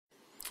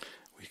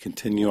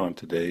continue on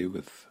today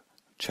with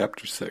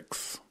Chapter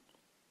 6,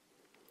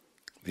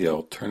 The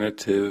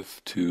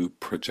Alternative to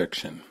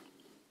Projection.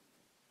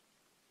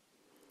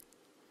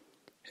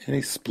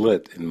 Any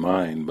split in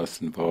mind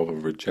must involve a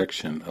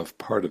rejection of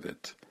part of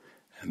it,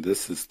 and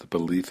this is the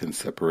belief in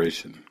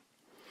separation.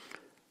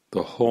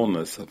 The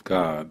wholeness of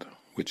God,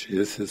 which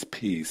is His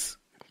peace,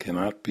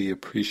 cannot be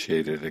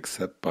appreciated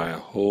except by a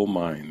whole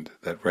mind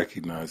that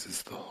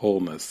recognizes the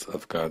wholeness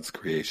of God's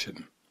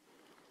creation.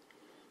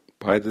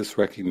 By this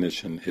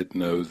recognition it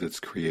knows its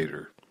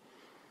Creator.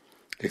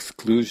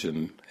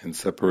 Exclusion and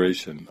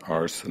separation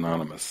are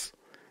synonymous,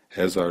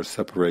 as are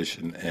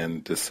separation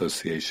and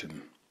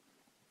dissociation.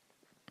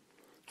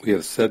 We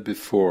have said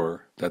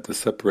before that the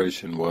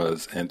separation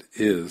was and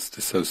is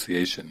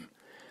dissociation,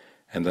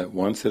 and that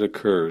once it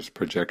occurs,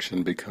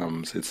 projection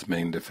becomes its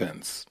main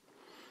defense,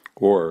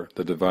 or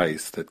the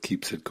device that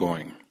keeps it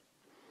going.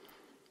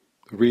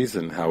 The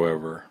reason,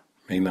 however,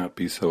 may not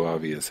be so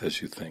obvious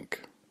as you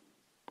think.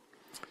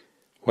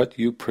 What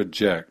you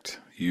project,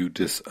 you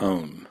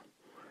disown,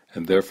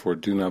 and therefore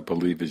do not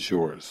believe is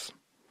yours.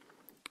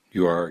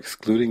 You are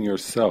excluding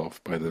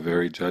yourself by the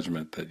very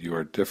judgment that you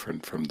are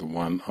different from the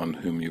one on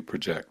whom you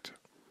project.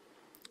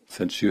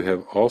 Since you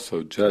have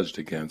also judged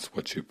against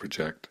what you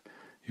project,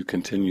 you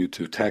continue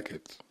to attack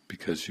it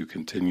because you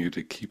continue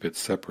to keep it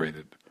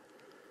separated.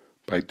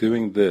 By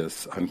doing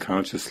this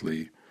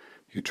unconsciously,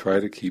 you try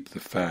to keep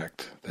the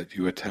fact that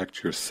you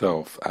attacked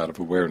yourself out of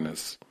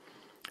awareness,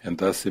 and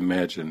thus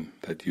imagine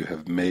that you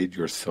have made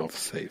yourself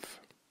safe.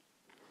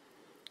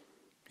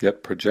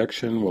 Yet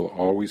projection will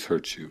always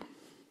hurt you.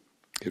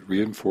 It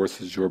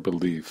reinforces your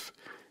belief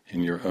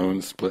in your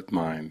own split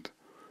mind,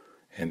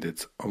 and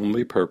its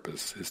only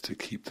purpose is to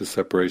keep the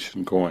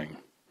separation going.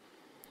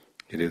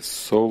 It is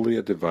solely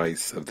a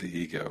device of the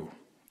ego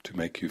to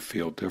make you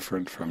feel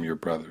different from your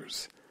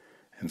brothers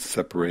and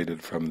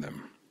separated from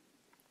them.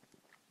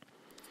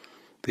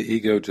 The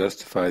ego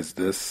justifies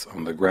this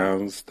on the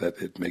grounds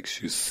that it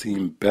makes you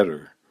seem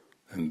better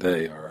than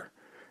they are,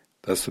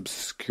 thus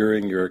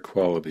obscuring your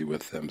equality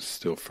with them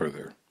still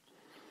further.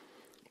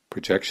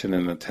 Projection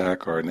and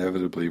attack are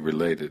inevitably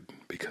related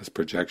because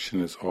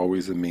projection is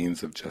always a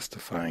means of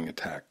justifying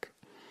attack.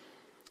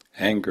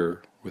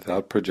 Anger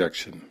without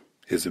projection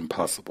is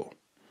impossible.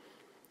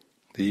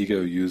 The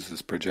ego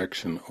uses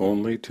projection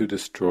only to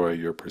destroy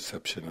your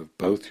perception of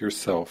both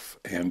yourself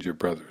and your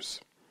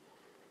brothers.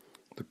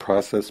 The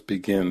process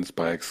begins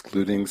by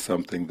excluding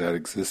something that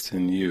exists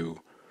in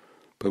you,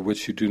 but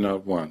which you do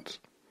not want,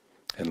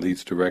 and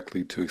leads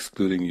directly to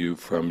excluding you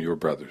from your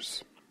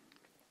brothers.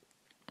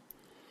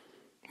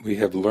 We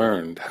have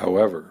learned,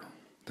 however,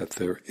 that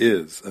there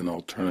is an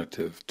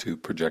alternative to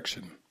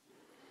projection.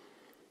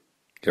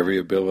 Every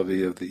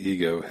ability of the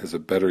ego has a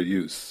better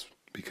use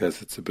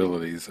because its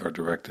abilities are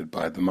directed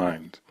by the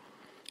mind,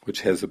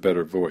 which has a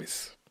better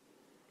voice.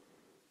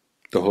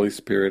 The Holy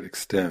Spirit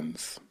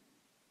extends,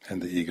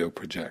 and the ego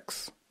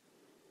projects.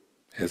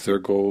 As their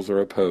goals are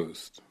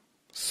opposed,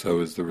 so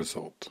is the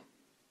result.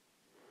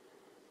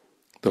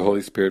 The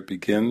Holy Spirit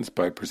begins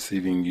by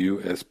perceiving you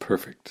as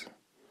perfect.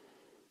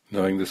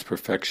 Knowing this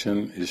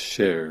perfection is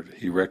shared,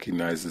 He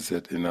recognizes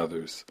it in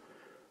others,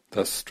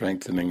 thus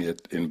strengthening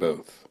it in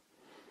both.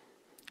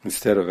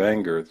 Instead of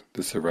anger,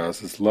 this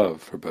arouses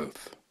love for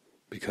both,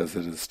 because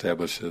it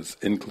establishes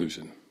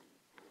inclusion.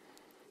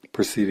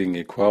 Perceiving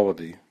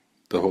equality,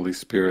 the Holy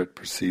Spirit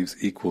perceives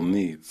equal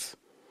needs.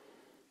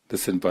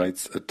 This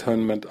invites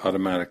atonement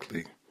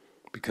automatically,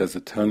 because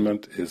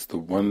atonement is the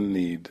one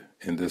need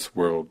in this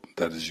world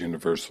that is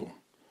universal.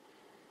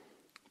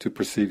 To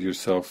perceive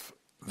yourself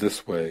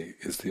this way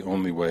is the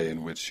only way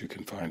in which you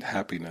can find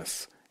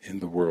happiness in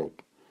the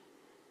world.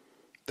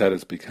 That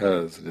is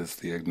because it is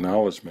the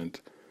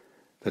acknowledgement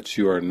that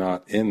you are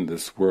not in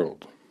this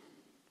world,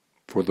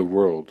 for the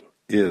world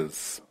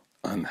is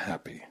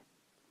unhappy.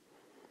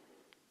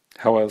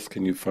 How else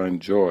can you find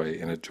joy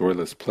in a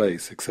joyless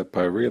place except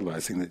by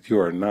realizing that you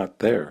are not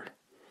there?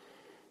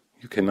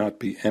 You cannot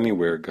be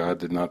anywhere God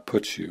did not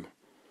put you,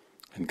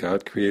 and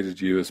God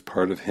created you as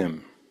part of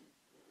Him.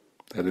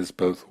 That is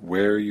both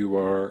where you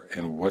are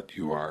and what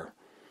you are.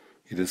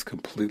 It is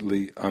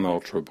completely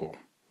unalterable.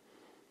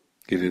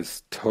 It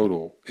is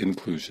total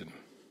inclusion.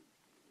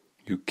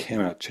 You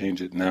cannot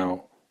change it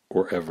now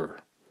or ever.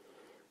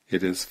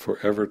 It is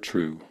forever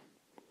true.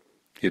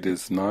 It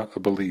is not a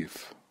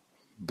belief,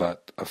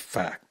 but a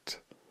fact.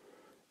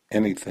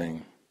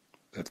 Anything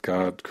that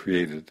God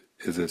created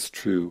is as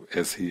true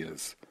as He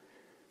is.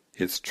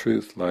 Its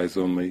truth lies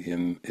only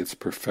in its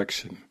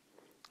perfection,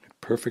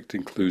 perfect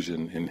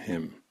inclusion in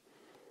Him,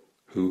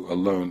 who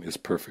alone is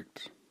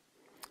perfect.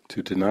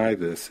 To deny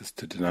this is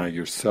to deny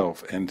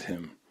yourself and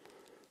Him,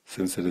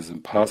 since it is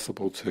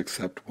impossible to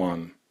accept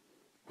one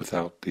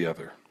without the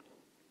other.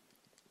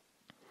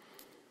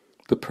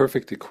 The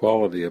perfect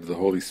equality of the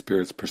Holy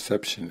Spirit's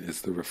perception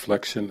is the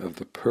reflection of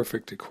the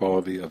perfect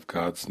equality of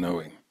God's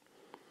knowing.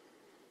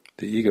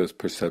 The ego's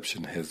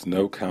perception has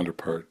no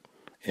counterpart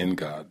in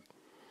God,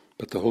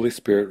 but the Holy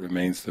Spirit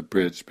remains the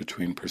bridge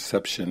between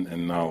perception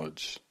and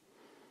knowledge.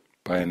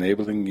 By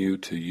enabling you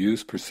to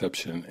use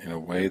perception in a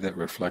way that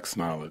reflects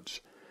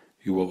knowledge,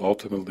 you will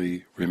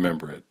ultimately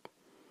remember it.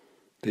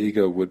 The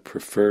ego would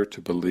prefer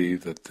to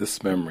believe that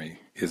this memory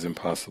is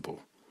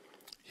impossible.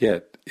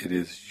 Yet it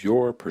is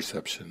your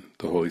perception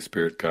the Holy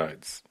Spirit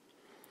guides.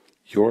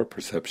 Your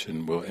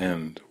perception will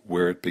end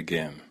where it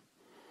began.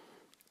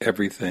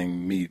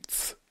 Everything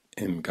meets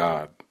in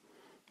God,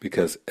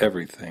 because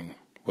everything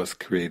was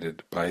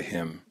created by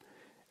Him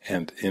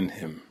and in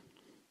Him.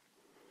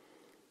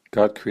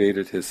 God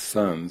created His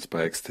sons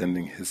by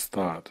extending His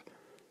thought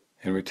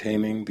and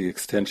retaining the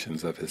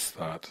extensions of His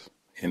thought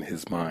in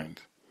His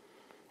mind.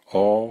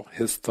 All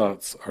His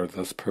thoughts are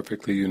thus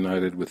perfectly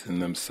united within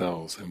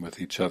themselves and with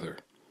each other.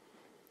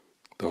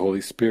 The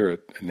Holy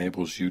Spirit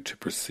enables you to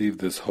perceive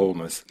this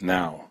wholeness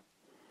now.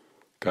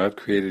 God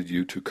created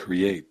you to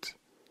create.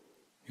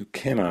 You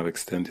cannot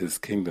extend His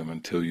kingdom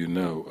until you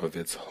know of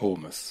its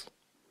wholeness.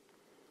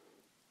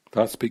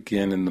 Thoughts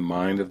begin in the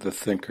mind of the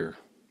thinker,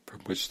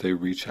 from which they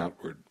reach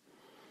outward.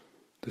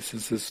 This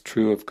is as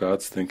true of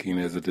God's thinking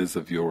as it is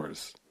of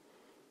yours.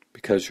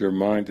 Because your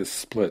mind is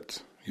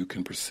split, you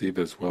can perceive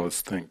as well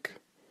as think.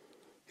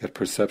 Yet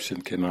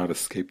perception cannot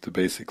escape the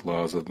basic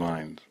laws of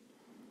mind.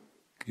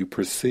 You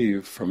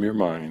perceive from your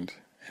mind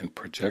and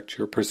project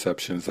your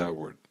perceptions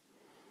outward.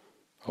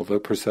 Although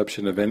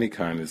perception of any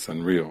kind is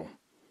unreal,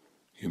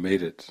 you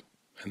made it,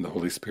 and the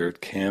Holy Spirit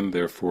can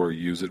therefore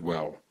use it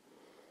well.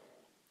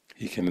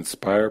 He can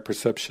inspire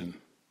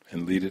perception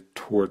and lead it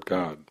toward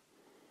God.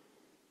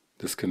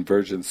 This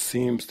convergence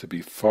seems to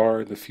be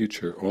far in the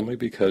future only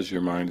because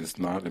your mind is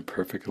not in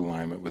perfect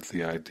alignment with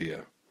the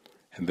idea,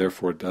 and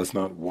therefore does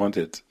not want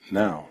it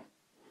now.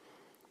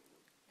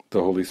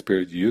 The Holy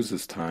Spirit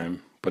uses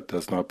time, but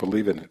does not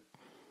believe in it.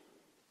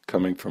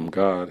 Coming from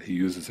God, He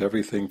uses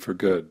everything for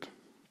good,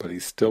 but He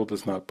still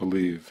does not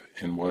believe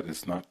in what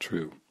is not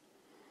true.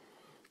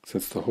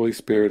 Since the Holy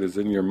Spirit is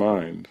in your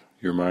mind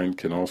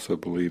can also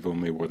believe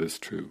only what is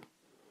true.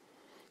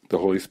 The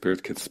Holy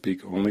Spirit can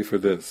speak only for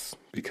this,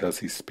 because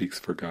He speaks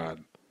for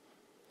God.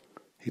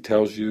 He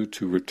tells you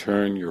to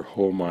return your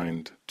whole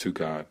mind to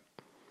God,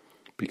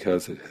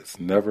 because it has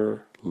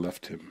never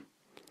left Him.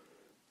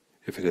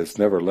 If it has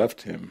never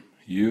left Him,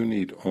 you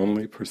need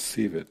only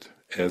perceive it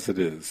as it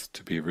is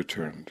to be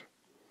returned.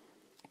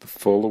 The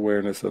full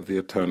awareness of the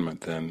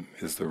atonement, then,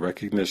 is the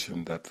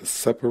recognition that the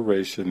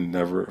separation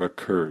never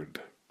occurred.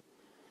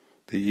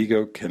 The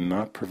ego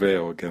cannot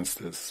prevail against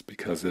this,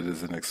 because it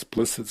is an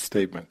explicit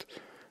statement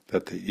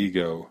that the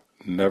ego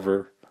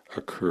never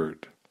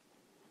occurred.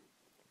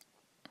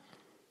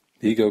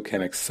 The ego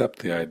can accept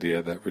the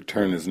idea that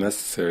return is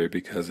necessary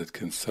because it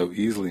can so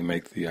easily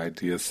make the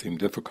idea seem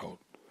difficult.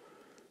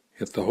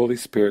 Yet the Holy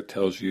Spirit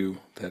tells you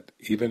that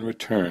even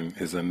return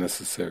is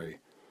unnecessary,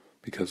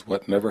 because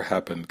what never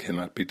happened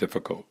cannot be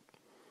difficult.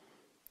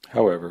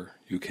 However,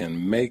 you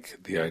can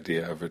make the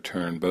idea of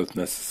return both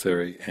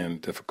necessary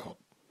and difficult.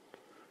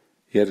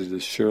 Yet it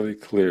is surely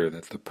clear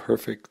that the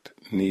perfect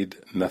need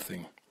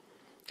nothing,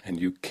 and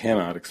you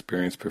cannot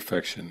experience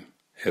perfection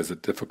as a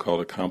difficult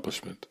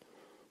accomplishment,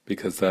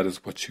 because that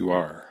is what you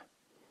are.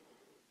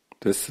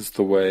 This is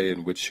the way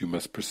in which you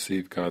must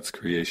perceive God's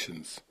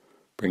creations,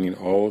 bringing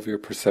all of your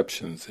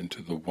perceptions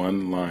into the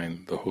one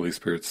line the Holy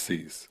Spirit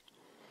sees.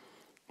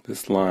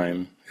 This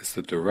line is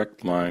the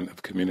direct line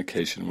of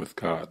communication with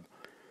God,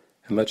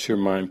 and lets your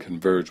mind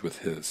converge with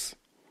His.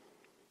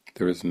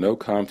 There is no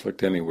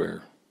conflict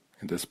anywhere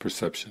in this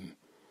perception,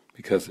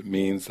 because it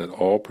means that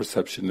all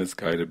perception is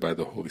guided by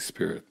the Holy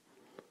Spirit,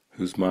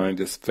 whose mind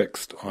is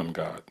fixed on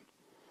God.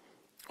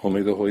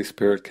 Only the Holy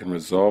Spirit can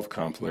resolve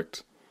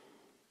conflict,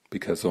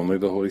 because only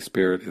the Holy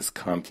Spirit is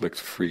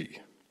conflict-free.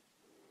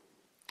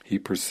 He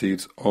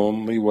perceives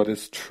only what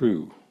is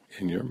true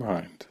in your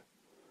mind,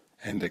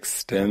 and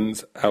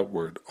extends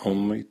outward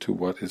only to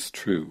what is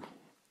true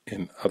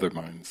in other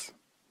minds.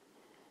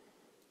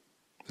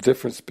 The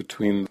difference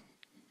between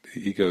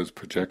the ego's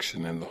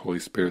projection and the Holy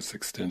Spirit's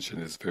extension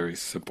is very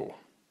simple.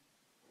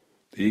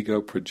 The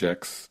ego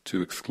projects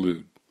to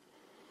exclude,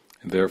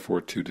 and therefore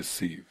to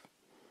deceive.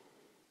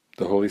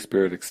 The Holy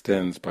Spirit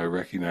extends by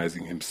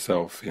recognizing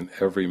Himself in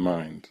every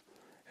mind,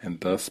 and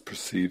thus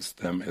perceives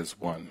them as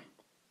one.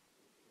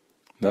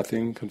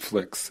 Nothing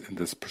conflicts in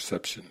this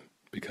perception,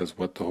 because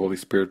what the Holy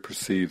Spirit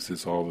perceives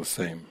is all the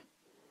same.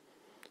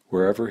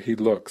 Wherever He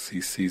looks,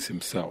 He sees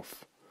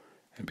Himself,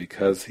 and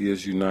because He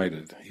is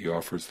united, He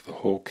offers the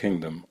whole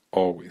kingdom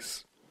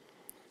always.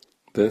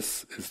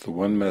 This is the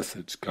one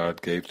message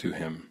God gave to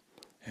Him,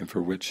 and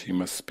for which He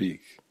must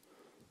speak,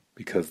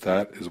 because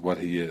that is what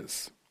He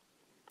is.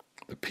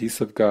 The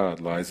peace of God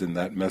lies in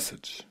that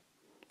message,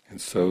 and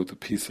so the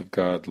peace of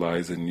God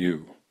lies in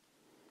you.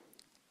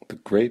 The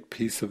great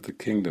peace of the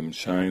kingdom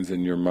shines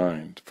in your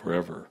mind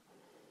forever,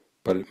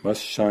 but it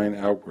must shine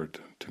outward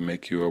to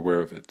make you aware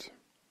of it.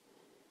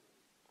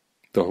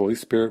 The Holy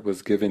Spirit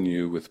was given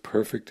you with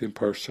perfect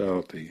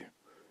impartiality,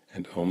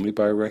 and only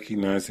by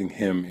recognizing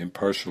Him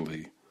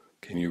impartially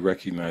can you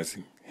recognize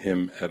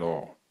Him at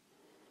all.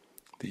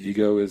 The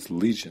ego is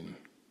legion,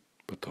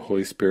 but the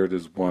Holy Spirit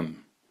is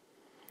one.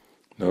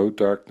 No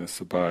darkness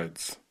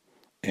abides,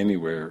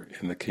 anywhere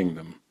in the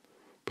kingdom,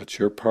 but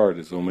your part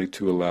is only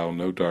to allow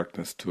no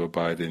darkness to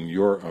abide in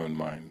your own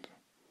mind.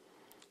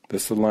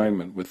 This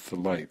alignment with the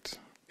light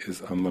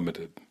is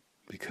unlimited,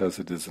 because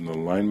it is in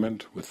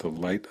alignment with the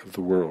light of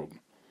the world.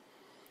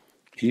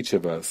 Each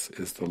of us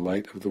is the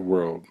light of the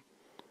world,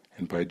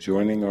 and by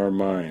joining our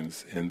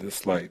minds in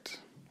this light,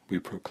 we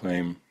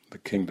proclaim the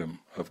kingdom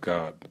of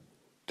God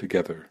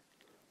together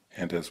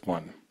and as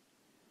one.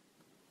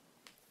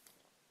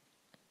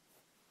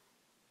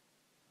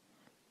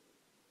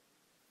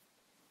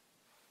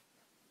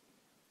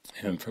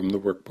 And from the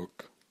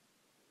workbook,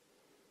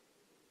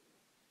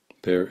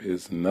 there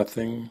is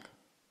nothing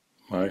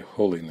my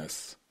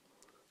holiness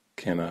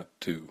cannot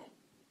do.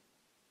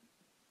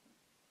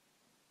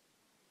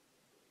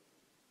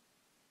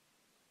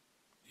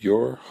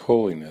 Your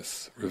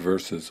holiness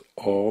reverses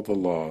all the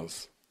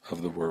laws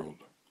of the world.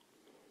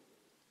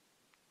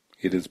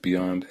 It is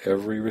beyond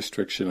every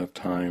restriction of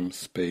time,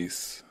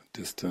 space,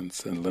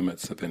 distance, and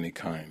limits of any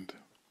kind.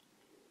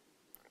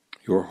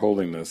 Your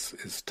holiness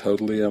is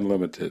totally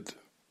unlimited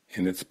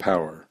in its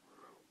power,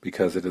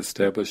 because it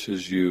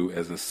establishes you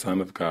as a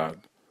son of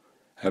God,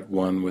 at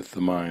one with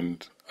the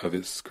mind of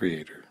its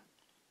Creator.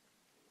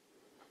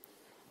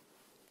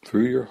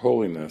 Through your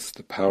holiness,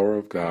 the power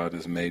of God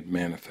is made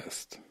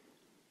manifest.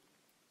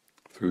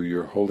 Through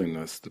your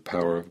holiness, the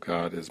power of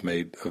God is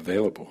made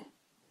available.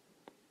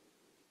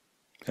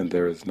 And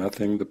there is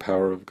nothing the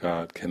power of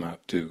God cannot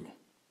do.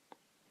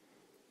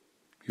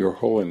 Your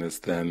holiness,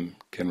 then,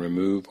 can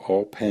remove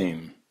all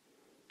pain,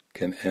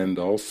 can end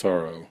all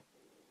sorrow,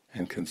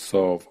 and can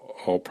solve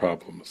all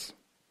problems.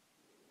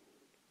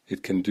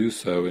 It can do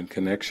so in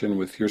connection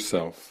with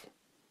yourself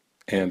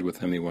and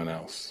with anyone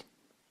else.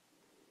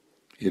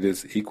 It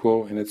is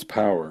equal in its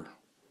power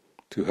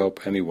to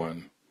help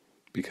anyone,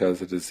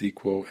 because it is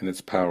equal in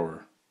its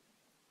power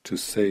to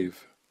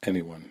save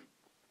anyone.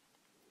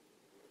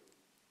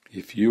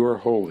 If you are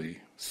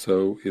holy,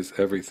 so is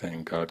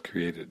everything God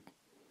created.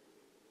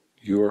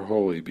 You are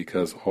holy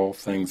because all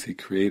things He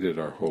created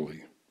are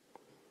holy.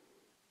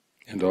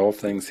 And all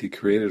things He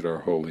created are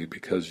holy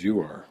because you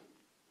are.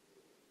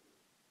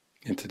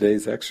 In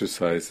today's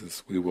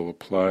exercises, we will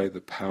apply the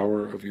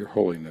power of your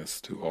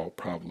holiness to all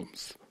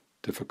problems,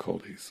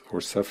 difficulties, or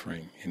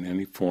suffering in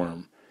any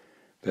form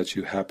that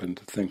you happen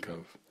to think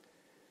of,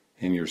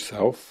 in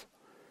yourself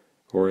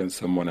or in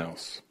someone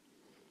else.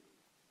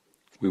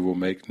 We will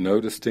make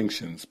no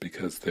distinctions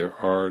because there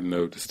are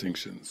no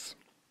distinctions.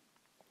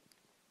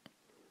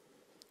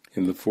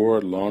 In the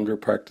 4 longer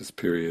practice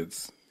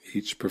periods,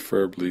 each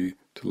preferably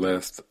to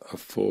last a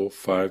full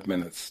 5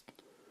 minutes,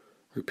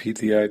 repeat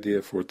the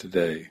idea for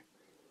today,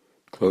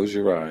 close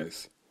your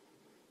eyes,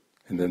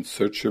 and then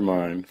search your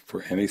mind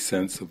for any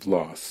sense of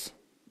loss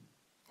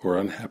or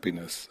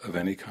unhappiness of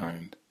any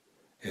kind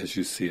as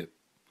you see it.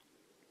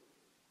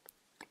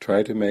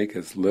 Try to make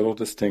as little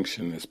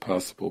distinction as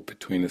possible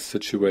between a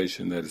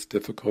situation that is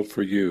difficult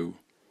for you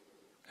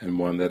and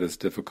one that is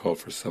difficult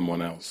for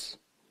someone else.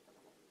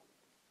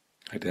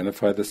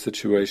 Identify the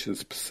situation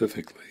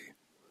specifically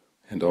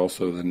and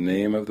also the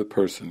name of the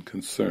person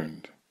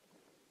concerned.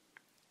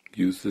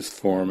 Use this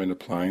form in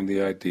applying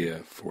the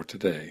idea for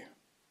today.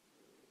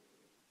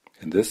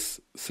 In this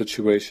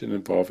situation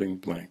involving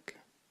blank,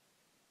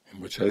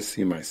 in which I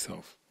see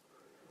myself,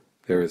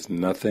 there is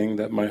nothing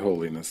that my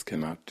holiness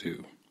cannot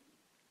do.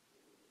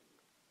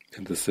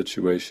 In the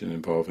situation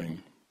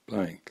involving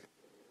blank,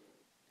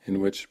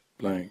 in which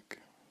blank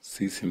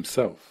sees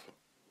himself,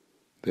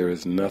 there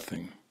is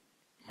nothing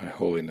my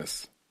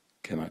holiness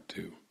cannot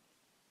do.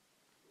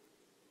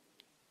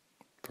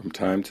 From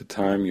time to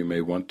time you may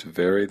want to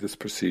vary this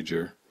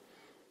procedure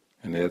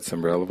and add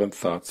some relevant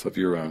thoughts of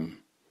your own.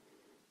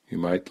 You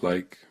might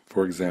like,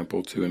 for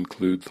example, to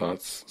include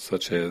thoughts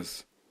such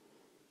as,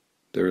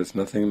 "There is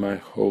nothing my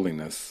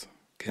holiness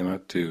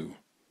cannot do,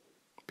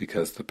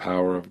 because the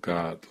power of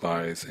God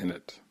lies in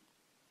it."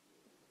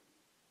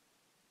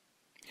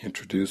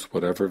 Introduce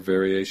whatever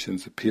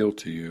variations appeal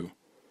to you,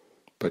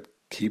 but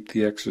keep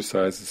the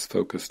exercises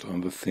focused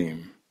on the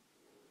theme,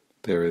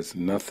 "There is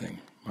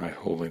nothing my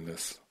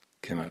holiness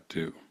cannot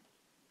do."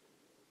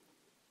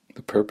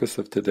 The purpose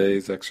of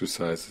today's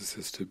exercises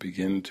is to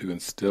begin to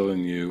instill in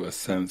you a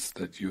sense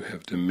that you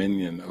have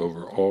dominion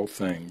over all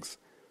things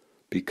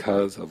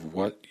because of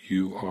what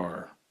you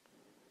are.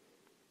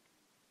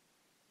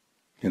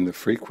 In the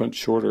frequent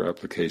shorter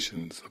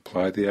applications,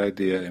 apply the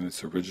idea in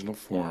its original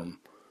form,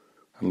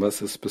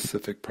 unless a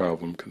specific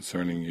problem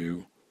concerning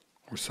you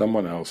or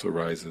someone else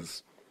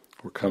arises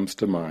or comes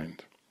to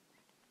mind.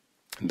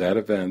 In that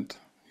event,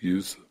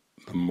 use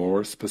the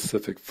more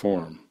specific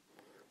form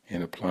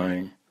in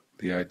applying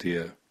the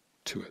idea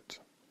to it.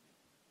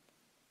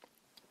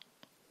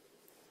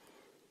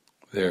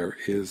 There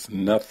is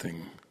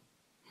nothing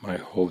my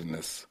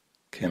holiness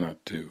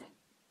cannot do.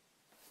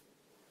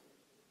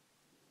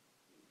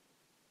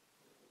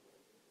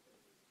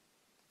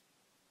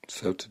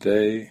 So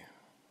today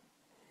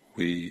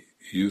we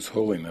use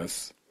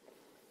holiness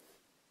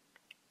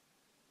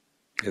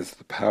as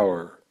the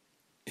power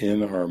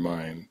in our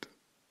mind,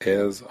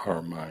 as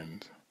our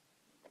mind.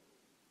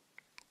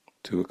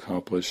 to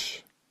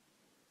accomplish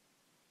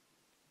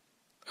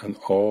an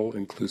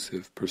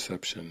all-inclusive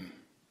perception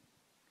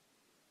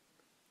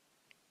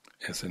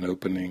as an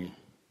opening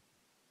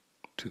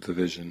to the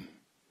vision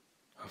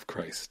of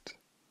Christ,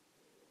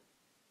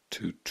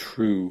 to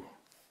true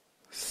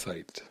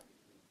sight.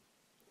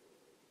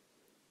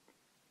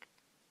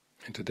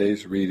 In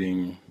today's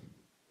reading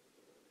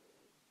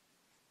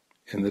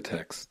in the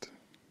text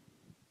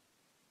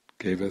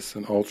gave us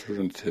an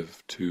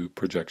alternative to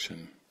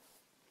projection.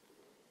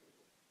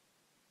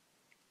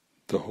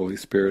 The Holy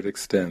Spirit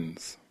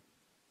extends,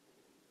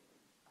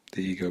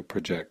 the ego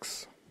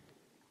projects.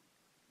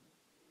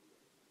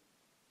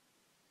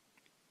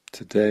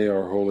 Today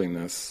our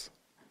holiness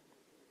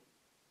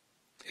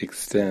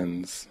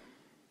extends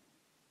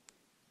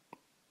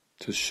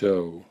to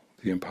show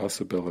the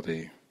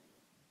impossibility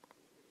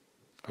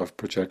of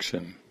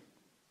projection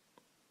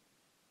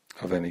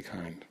of any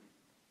kind.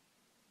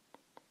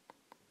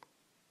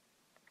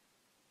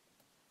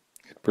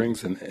 It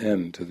brings an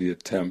end to the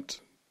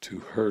attempt to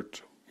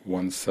hurt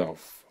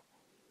oneself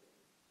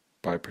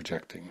by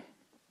projecting.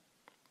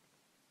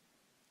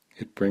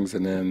 It brings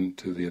an end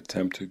to the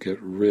attempt to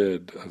get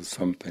rid of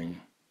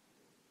something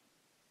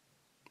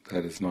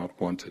that is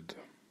not wanted.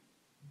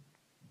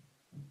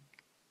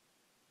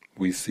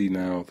 We see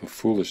now the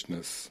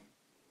foolishness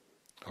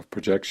of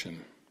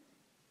projection.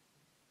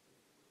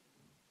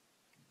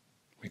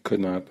 We could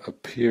not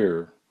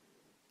appear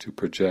to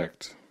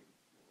project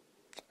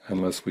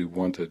unless we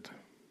wanted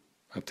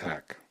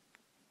attack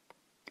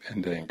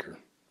and anger.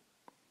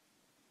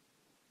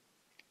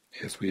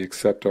 As we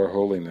accept our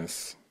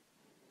holiness,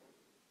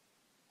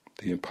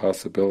 the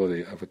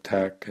impossibility of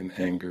attack and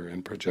anger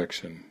and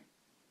projection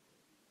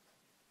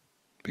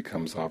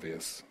becomes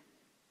obvious.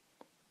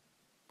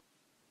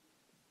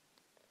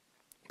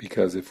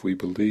 Because if we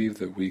believe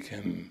that we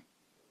can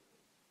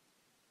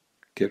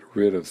get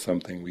rid of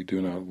something we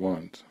do not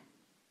want,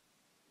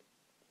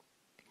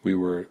 we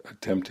were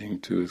attempting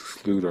to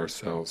exclude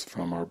ourselves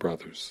from our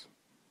brothers,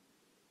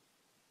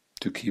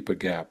 to keep a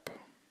gap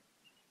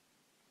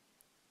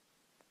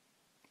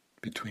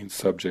between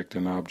subject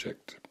and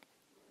object,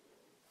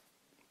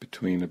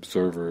 between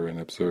observer and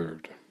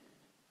observed.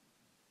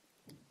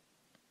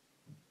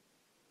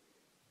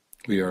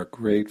 We are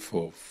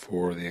grateful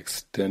for the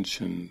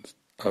extension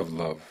of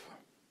love,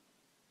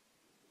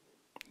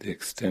 the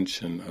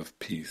extension of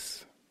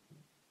peace.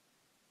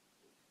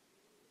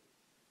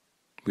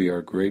 We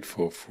are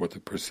grateful for the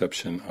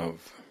perception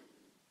of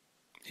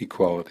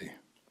equality.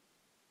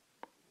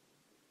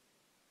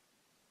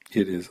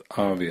 It is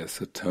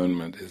obvious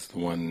atonement is the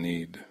one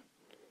need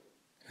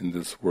in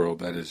this world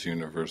that is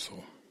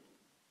universal.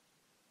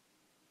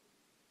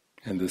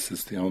 And this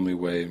is the only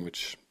way in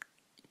which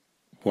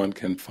one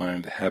can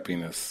find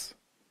happiness.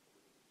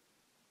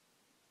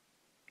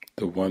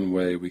 The one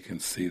way we can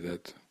see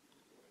that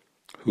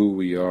who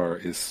we are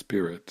is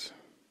spirit.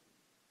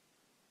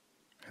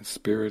 And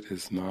spirit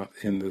is not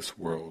in this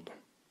world.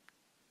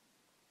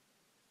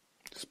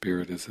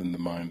 Spirit is in the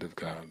mind of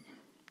God.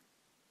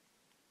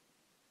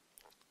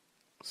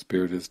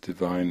 Spirit is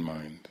divine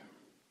mind.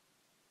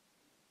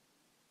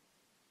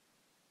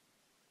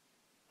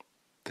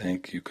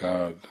 Thank you,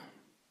 God,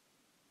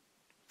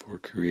 for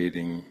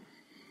creating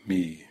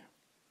me,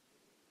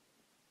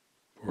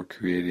 for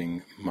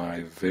creating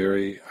my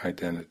very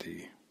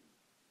identity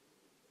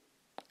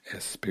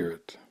as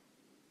spirit,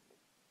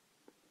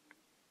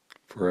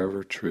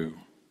 forever true,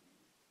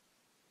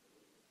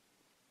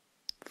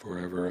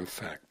 forever a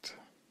fact,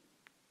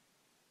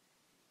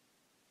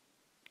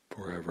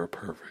 forever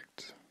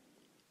perfect,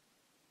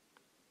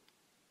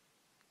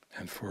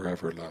 and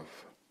forever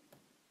love.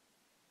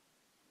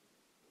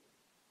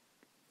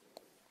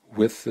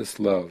 With this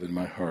love in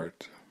my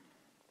heart,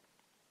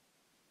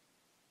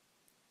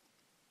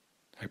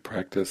 I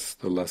practice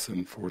the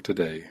lesson for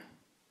today.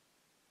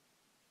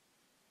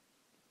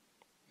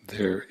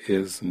 There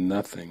is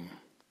nothing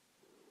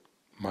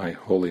my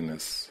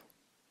holiness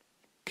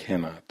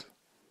cannot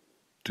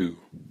do.